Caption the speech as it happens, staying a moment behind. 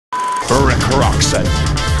Rick Roxon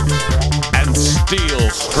and Steel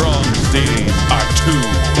Strong Steve are two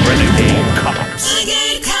renegade cops.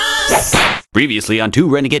 Renegade Cops! Previously on Two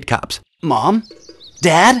Renegade Cops. Mom?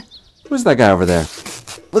 Dad? Who's that guy over there?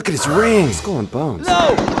 Look at his ring! Skull and bones.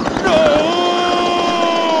 No!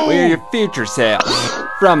 No! We're your future selves.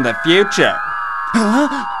 From the future.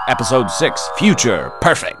 Huh? Episode 6, Future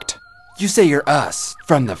Perfect. You say you're us.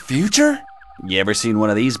 From the future? You ever seen one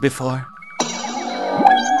of these before?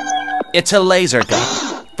 It's a laser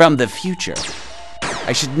gun from the future.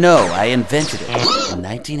 I should know, I invented it in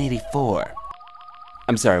 1984.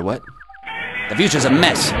 I'm sorry, what? The future's a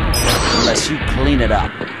mess, unless you clean it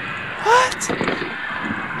up. What?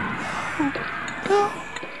 No.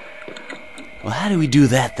 Well, how do we do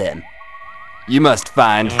that then? You must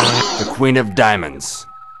find the Queen of Diamonds.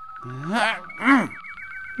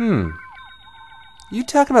 You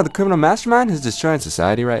talking about the criminal mastermind who's destroying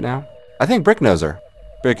society right now? I think Brick knows her.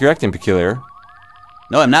 Brick, you're acting peculiar.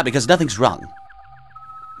 No, I'm not, because nothing's wrong.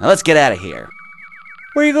 Now let's get out of here.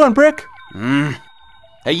 Where are you going, Brick?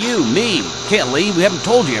 Hey, you, me, can't leave. We haven't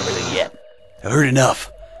told you everything yet. I heard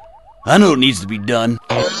enough. I know what needs to be done.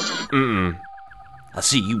 I'll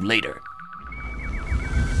see you later.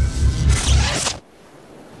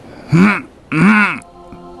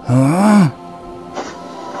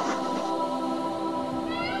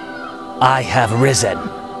 I have risen.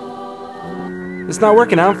 It's not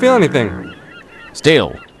working. I don't feel anything.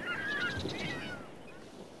 Still.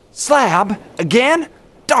 Slab? Again?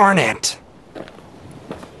 Darn it!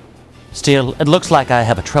 Still, it looks like I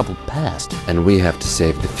have a troubled past. And we have to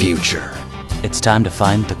save the future. It's time to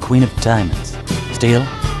find the Queen of Diamonds. Steel,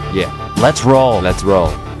 Yeah, let's roll. let's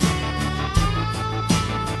roll.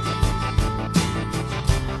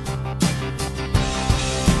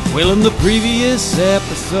 Well, in the previous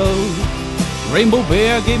episode, Rainbow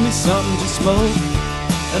Bear gave me something to smoke.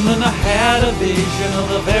 And then I had a vision of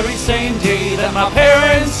the very same day that my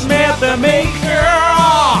parents met their maker.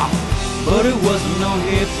 But it wasn't no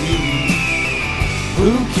hippie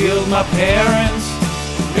who killed my parents.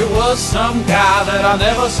 It was some guy that I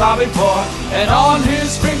never saw before, and on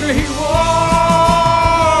his finger he wore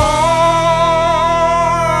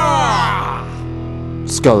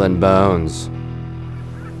Skull and bones.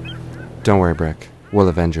 Don't worry, Brick. We'll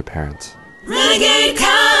avenge your parents. Renegade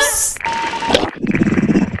Cops!